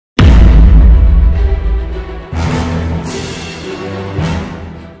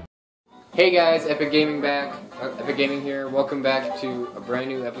Hey guys, Epic Gaming here. Welcome back to a brand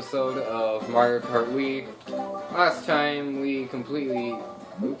new episode of Mario Kart Wii. Last time we completely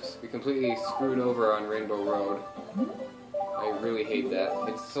screwed over on Rainbow Road. I really hate that.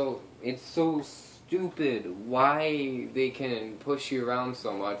 It's so stupid. Why they can push you around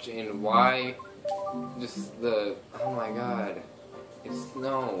so much, and why oh my god. It's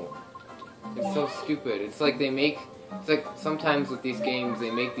so stupid. It's like sometimes with these games they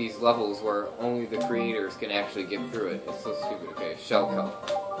make these levels where only the creators can actually get through it. It's so stupid. Okay, shell cup.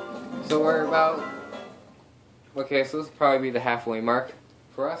 So so this will probably be the halfway mark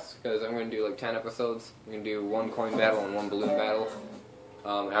for us, because I'm going to do like 10 episodes. I'm going to do one coin battle and one balloon battle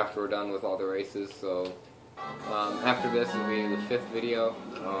after we're done with all the races. So after this will be the 5th video.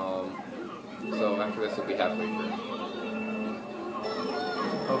 So after this will be halfway through.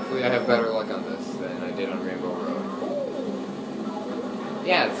 Hopefully I have better luck on this than I did on Rainbow Road.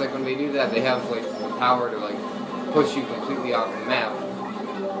 Yeah, it's like when they do that, they have like the power to like push you completely off the map.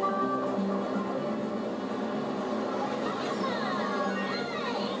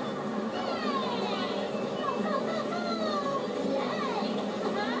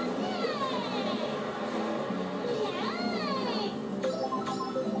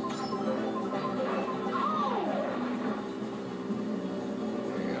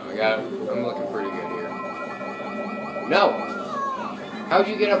 I'm looking pretty good here. No! How'd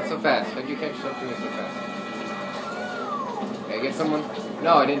you get up so fast? How'd you catch up to me so fast? Did I get someone?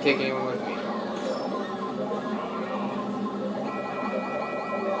 No, I didn't take anyone with me.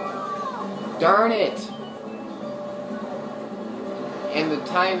 Darn it! And the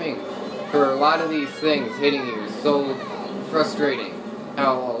timing for a lot of these things hitting you is so frustrating.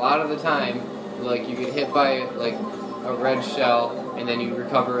 How a lot of the time, like, you get hit by, like, a red shell, and then you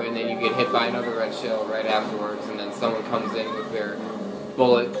recover, and then you get hit by another red shell right afterwards, and then someone comes in with their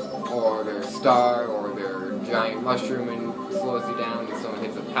bullet, or their star, or their giant mushroom and slows you down, and someone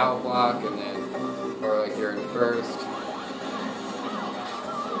hits a power block, and then, or like you're in first.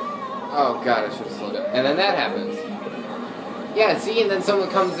 Oh god, I should have slowed down. And then that happens. Yeah, see, and then someone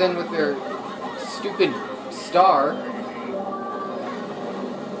comes in with their stupid star.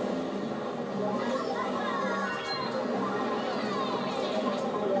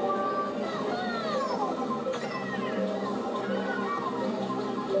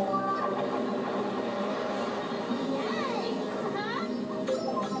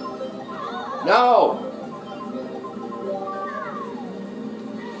 No!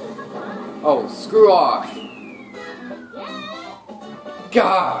 Oh, screw off!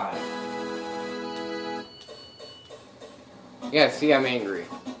 God! Yeah, see, I'm angry.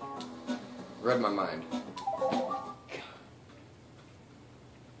 Read my mind.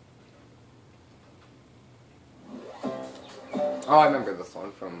 Oh, I remember this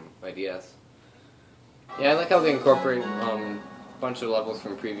one from my DS. Yeah, I like how they incorporate a bunch of levels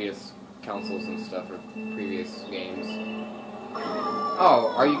from previous consoles and stuff, or previous games.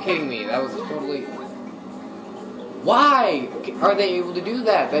 Oh, are you kidding me? That was totally... Why are they able to do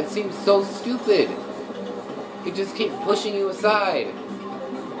that? That seems so stupid. It just keeps pushing you aside.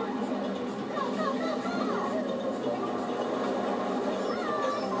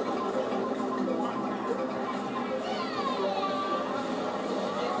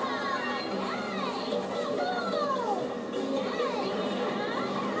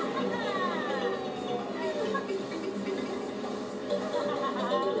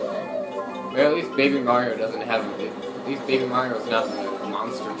 Well, at least Baby Mario doesn't have it. At least Baby Mario's not the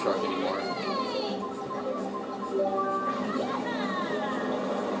monster truck anymore.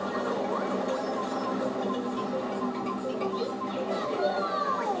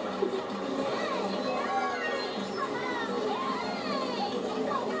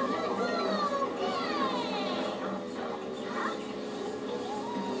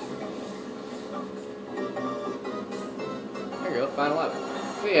 There you go, final lap.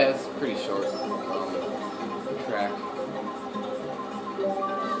 So yeah, it's pretty short track.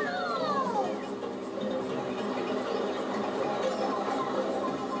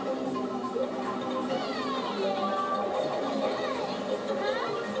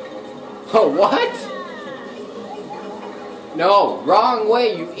 Oh, what? No, wrong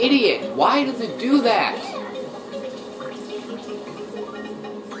way, you idiot! Why does it do that?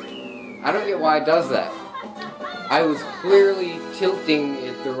 I don't get why it does that. I was clearly tilting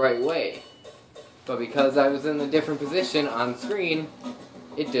it the right way. But because I was in a different position on screen,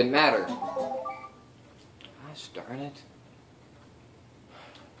 it didn't matter. Gosh darn it.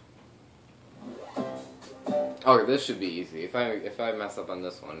 Okay, this should be easy. If I mess up on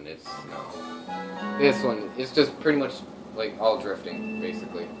this one, it's no. This one, it's just pretty much like all drifting,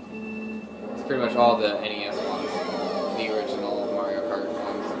 basically. It's pretty much all the NES ones, the original Mario Kart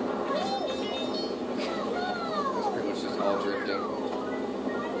ones. It's pretty much just all drifting.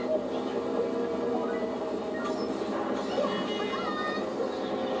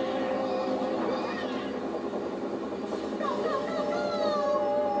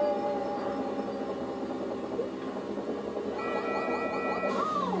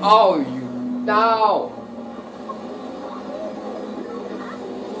 Oh, you... No!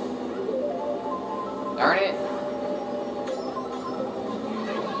 Darn it!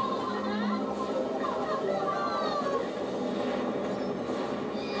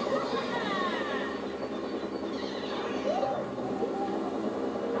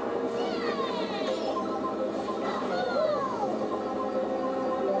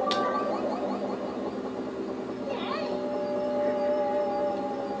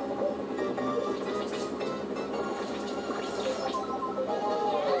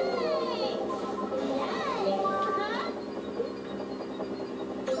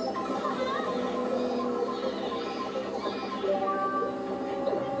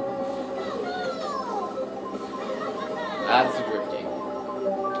 That's the drifting.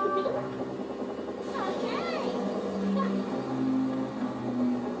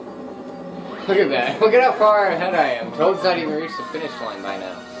 Look at that. Look at how far ahead I am. Toad's not even reached the finish line by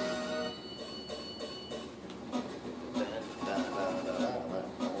now.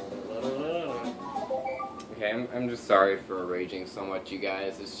 Okay, I'm just sorry for raging so much, you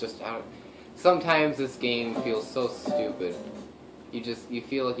guys. It's just out. Sometimes this game feels so stupid. You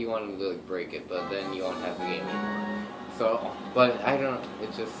feel like you want to like break it, but then you won't have the game anymore. So, but I don't,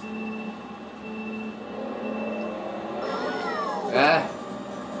 it just...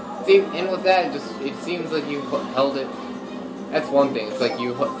 See, and with that, it seems like you held it... That's one thing, it's like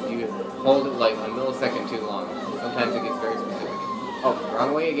you hold it like a millisecond too long. Sometimes it gets very specific. Oh,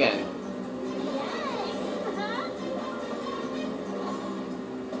 wrong way again.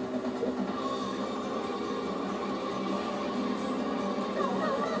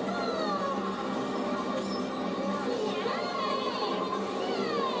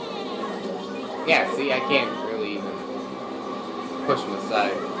 Yeah, see, I can't really even push him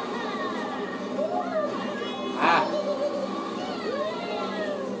aside. Ah!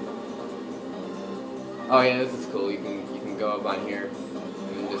 Oh yeah, this is cool. You can go up on here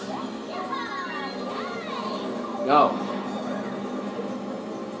and just... No!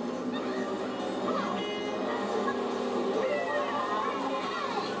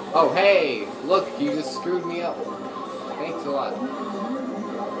 Oh hey! Look, you just screwed me up. Thanks a lot.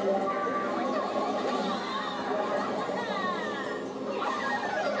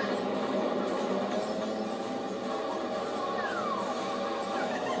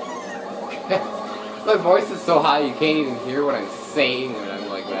 My voice is so high you can't even hear what I'm saying when I'm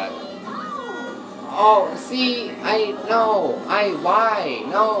like that. Oh, see, why?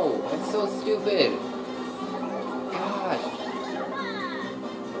 No, it's so stupid. Gosh.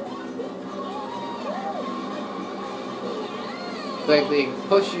 It's like they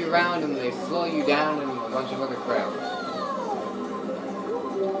push you around and they slow you down and a bunch of other crap.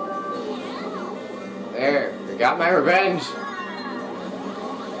 There, I got my revenge.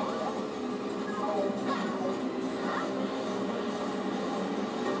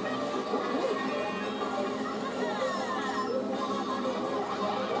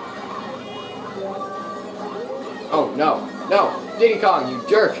 Oh, no. No! Diddy Kong, you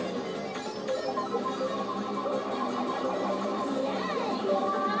jerk!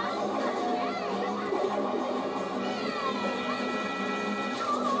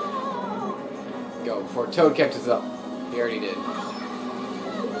 Go, before Toad catches up. He already did.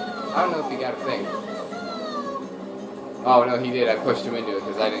 I don't know if he got a thing. Oh, no, he did. I pushed him into it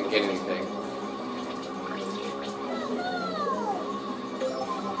because I didn't get anything.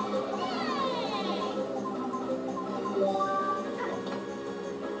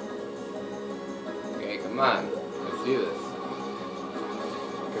 Come on, let's do this.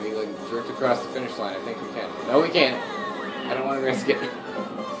 Can we like drift across the finish line? I think we can. No, we can't. I don't want to risk it.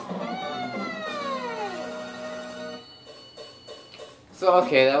 So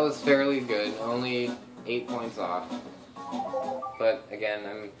okay, that was fairly good. Only 8 points off. But again,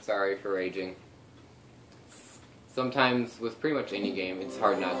 I'm sorry for raging. Sometimes with pretty much any game, it's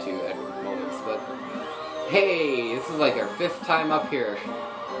hard not to at moments. But hey, this is like our 5th time up here.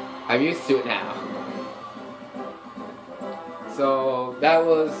 I'm used to it now. So that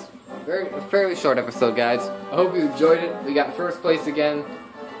was a fairly short episode, guys. I hope you enjoyed it. We got first place again.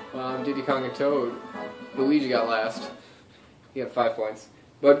 Diddy Kong and Toad. Luigi got last. He had 5 points.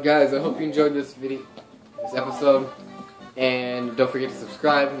 But guys, I hope you enjoyed this episode. And don't forget to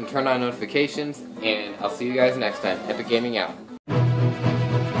subscribe and turn on notifications. And I'll see you guys next time. Epic Gaming out.